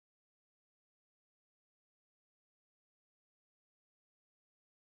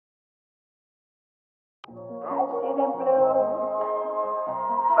get blue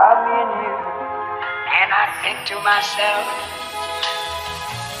for me and you. And I think to myself,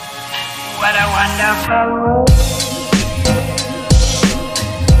 what a wonderful world.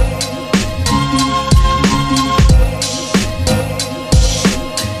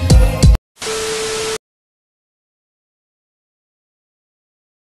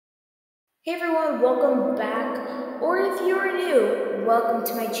 Hey everyone, welcome back, or if you are new, welcome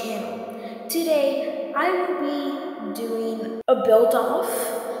to my channel. Today, I will be doing a build-off,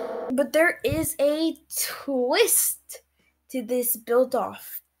 but there is a twist to this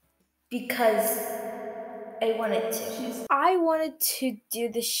build-off because I wanted to. I wanted to do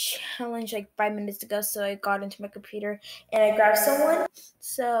this challenge like 5 minutes ago, so I got into my computer and I grabbed someone.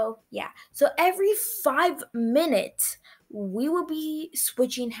 So yeah, so every 5 minutes, we will be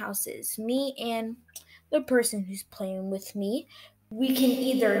switching houses. Me and the person who's playing with me. We can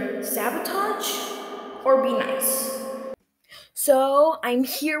either sabotage or be nice. So I'm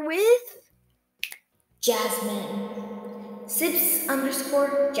here with Jasmine.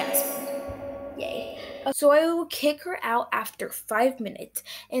 Sips_Jasmine. Yay. So I will kick her out after 5 minutes,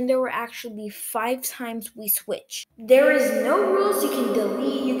 and there will actually be 5 times we switch. There is no rules. You can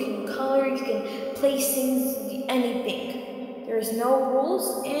delete, you can color, you can place things, anything. There is no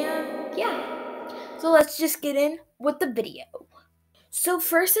rules, and yeah. So let's just get in with the video. So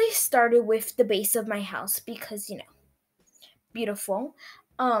first I started with the base of my house because, beautiful.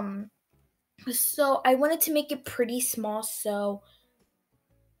 So I wanted to make it pretty small so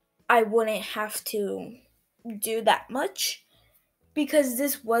I wouldn't have to do that much because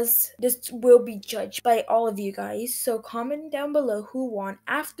this will be judged by all of you guys. So comment down below who won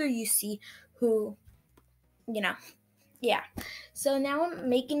after you see who, yeah. So now I'm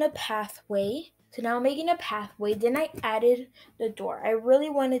making a pathway. Then I added the door. I really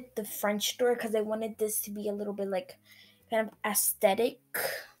wanted the French door because I wanted this to be a little bit like kind of aesthetic,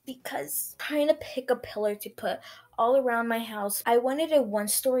 because trying to pick a pillar to put all around my house. I wanted a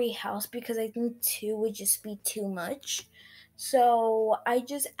 1-story house because I think 2 would just be too much. So I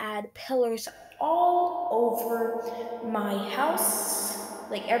just add pillars all over my house,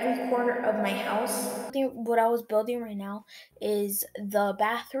 like every corner of my house. What I was building right now is the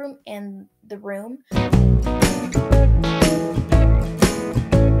bathroom and the room.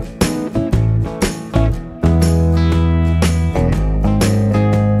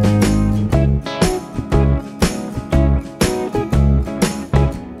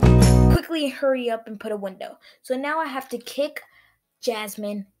 Hurry up and put a window. So now I have to kick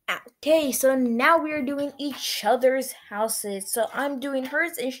Jasmine out. Okay, so now we are doing each other's houses. So I'm doing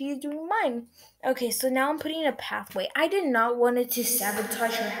hers and she's doing mine. Okay, so now I'm putting a pathway. I did not want it to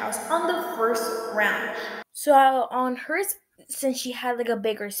sabotage her house on the first round. So on hers, since she had like a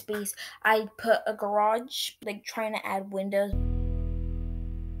bigger space, I put a garage, like trying to add windows.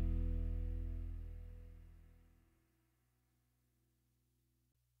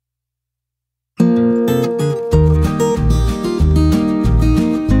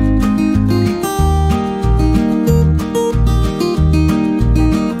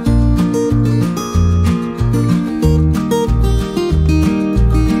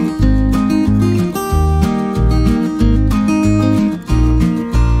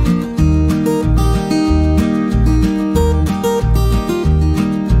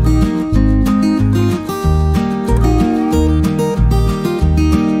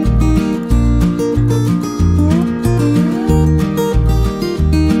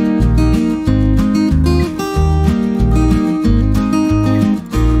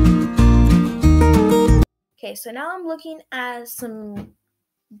 Okay, so now I'm looking at some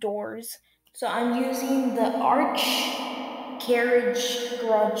doors. So I'm using the arch carriage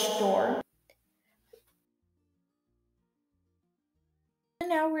garage door. And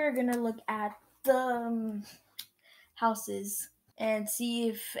now we're gonna look at the houses and see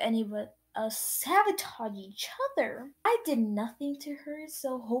if any of us sabotage each other. I did nothing to her,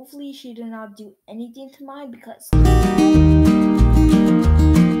 so hopefully she did not do anything to mine because...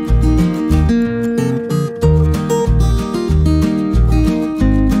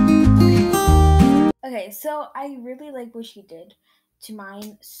 Okay, so I really like what she did to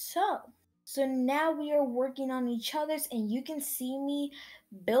mine. So now we are working on each other's, and you can see me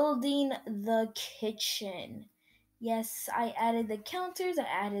building the kitchen. Yes, I added the counters, I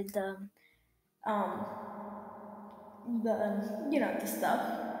added the stuff.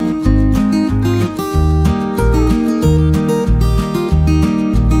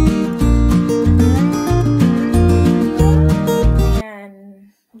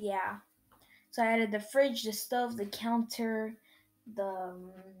 And yeah. So I added the fridge, the stove, the counter,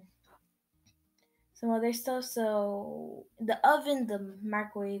 some other stuff. So the oven, the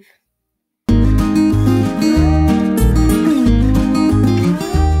microwave.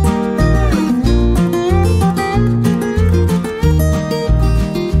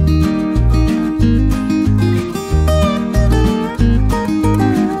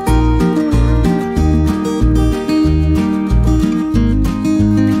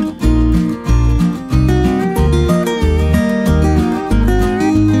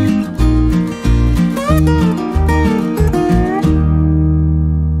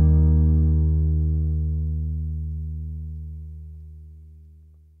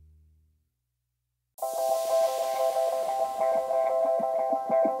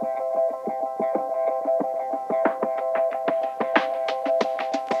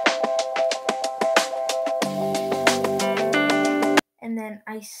 And then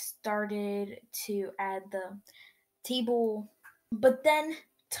I started to add the table, but then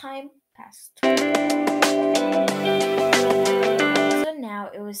time passed. So now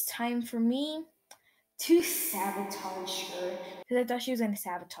it was time for me to sabotage her, because I thought she was going to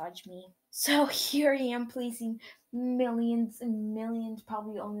sabotage me. So here I am placing millions and millions,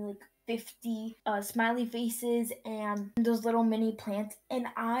 probably only like 50 smiley faces and those little mini plants, and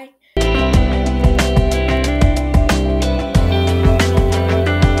I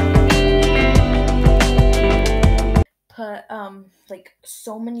put like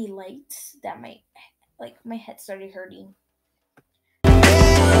so many lights that my head started hurting.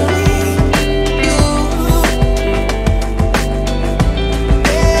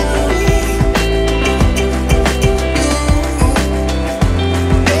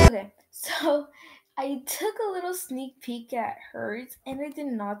 Okay, so I took a little sneak peek at hers and I did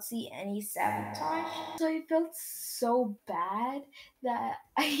not see any sabotage. So I felt so bad that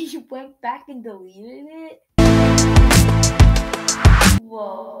I went back and deleted it.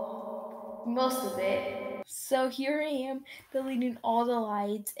 Well, most of it. So here I am deleting all the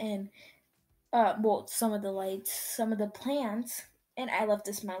lights and well, some of the lights, some of the plants, and I left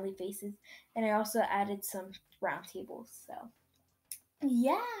the smiley faces, and I also added some round tables. So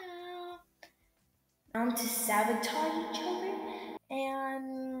yeah, to sabotage each other,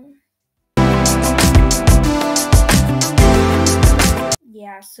 and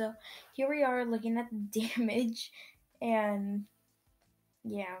yeah, so here we are looking at the damage, and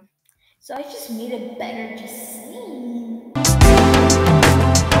yeah, so I just made it better, just saying.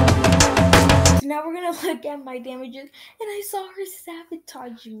 So now we're gonna look at my damages, and I saw her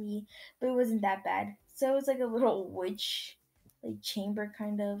sabotage me, but it wasn't that bad. So it was like a little witch, like chamber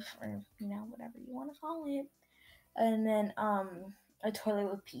kind of, or whatever you want to call it. And then a toilet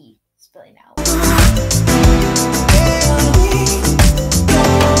with pee spilling out.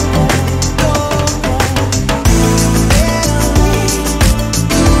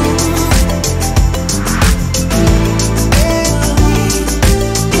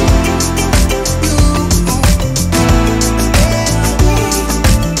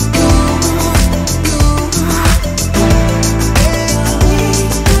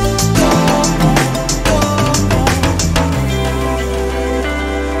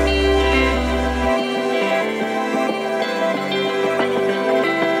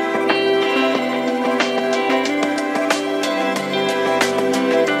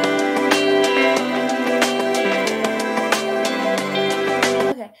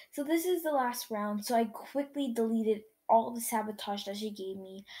 So this is the last round, so I quickly deleted all the sabotage that she gave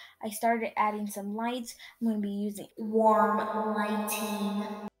me. I started adding some lights. I'm going to be using warm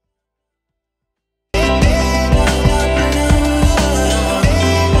lighting.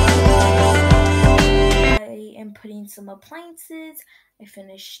 I am putting some appliances. I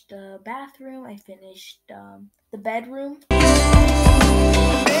finished the bathroom. I finished the bedroom.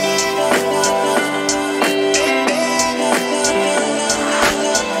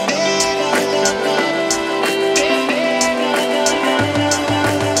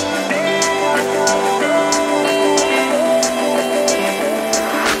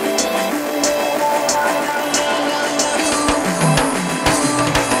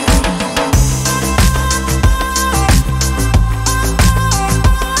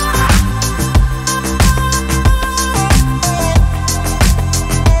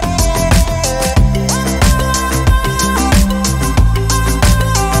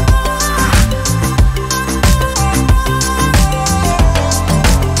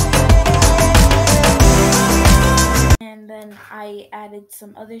 I added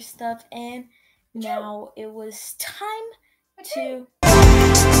some other stuff, and now it was time to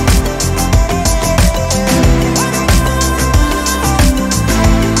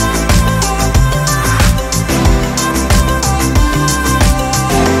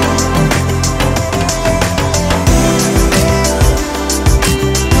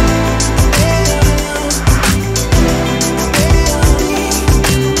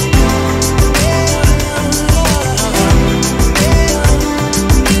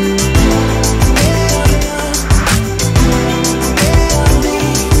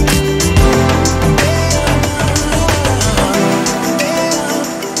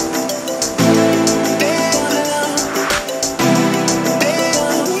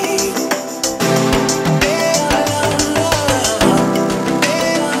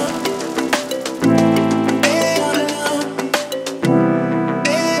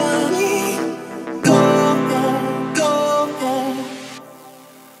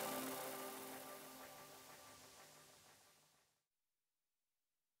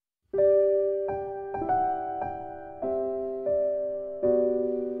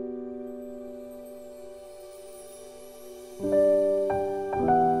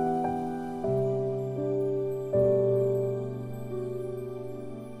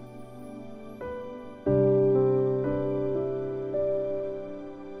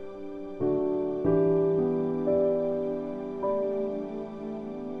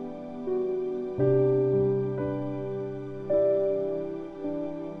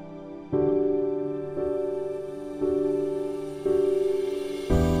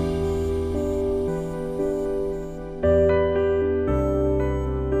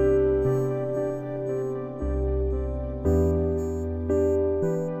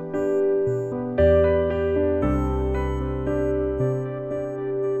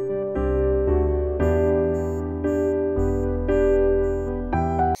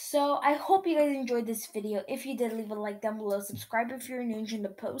you guys enjoyed this video. If you did, leave a like down below. Subscribe if you're new and turn the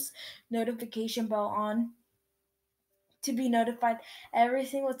post notification bell on to be notified every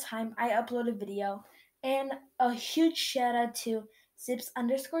single time I upload a video. And a huge shout out to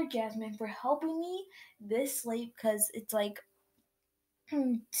Sips_Jasmine for helping me this late because it's like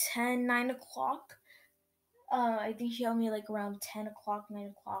 9 o'clock. I think she helped me like around 10 o'clock,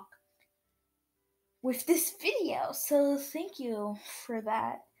 9 o'clock with this video. So thank you for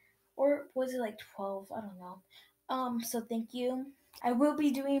that. Or was it like 12? I don't know. So thank you. I will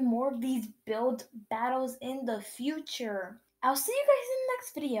be doing more of these build battles in the future. I'll see you guys in the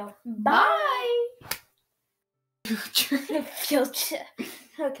next video. Bye! The future.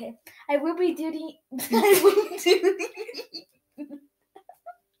 Okay. I will be doing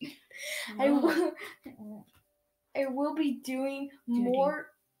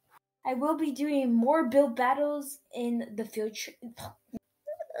I will be doing more build battles in the future.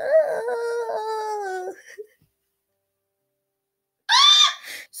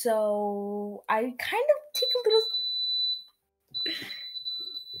 So I kind of take a little.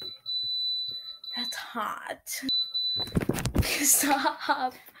 That's hot.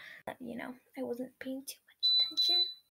 Stop. I wasn't paying too much attention.